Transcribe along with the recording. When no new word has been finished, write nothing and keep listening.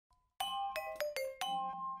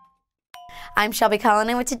I'm Shelby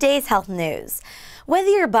Cullinan with today's health news. Whether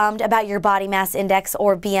you're bummed about your body mass index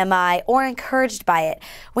or BMI or encouraged by it,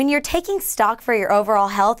 when you're taking stock for your overall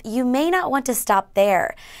health, you may not want to stop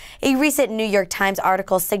there. A recent New York Times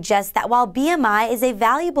article suggests that while BMI is a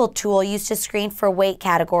valuable tool used to screen for weight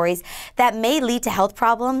categories that may lead to health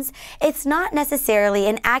problems, it's not necessarily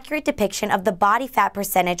an accurate depiction of the body fat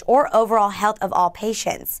percentage or overall health of all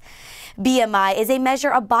patients. BMI is a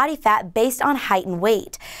measure of body fat based on height and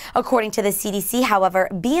weight. According to the CDC, however,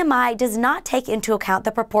 BMI does not take into account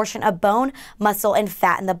the proportion of bone, muscle, and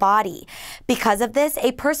fat in the body. Because of this,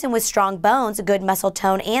 a person with strong bones, good muscle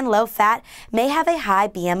tone, and low fat may have a high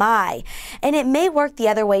BMI. And it may work the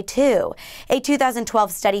other way too. A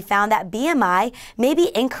 2012 study found that BMI may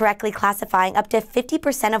be incorrectly classifying up to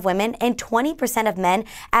 50% of women and 20% of men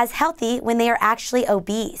as healthy when they are actually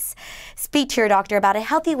obese. Speak to your doctor about a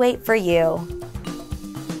healthy weight for you.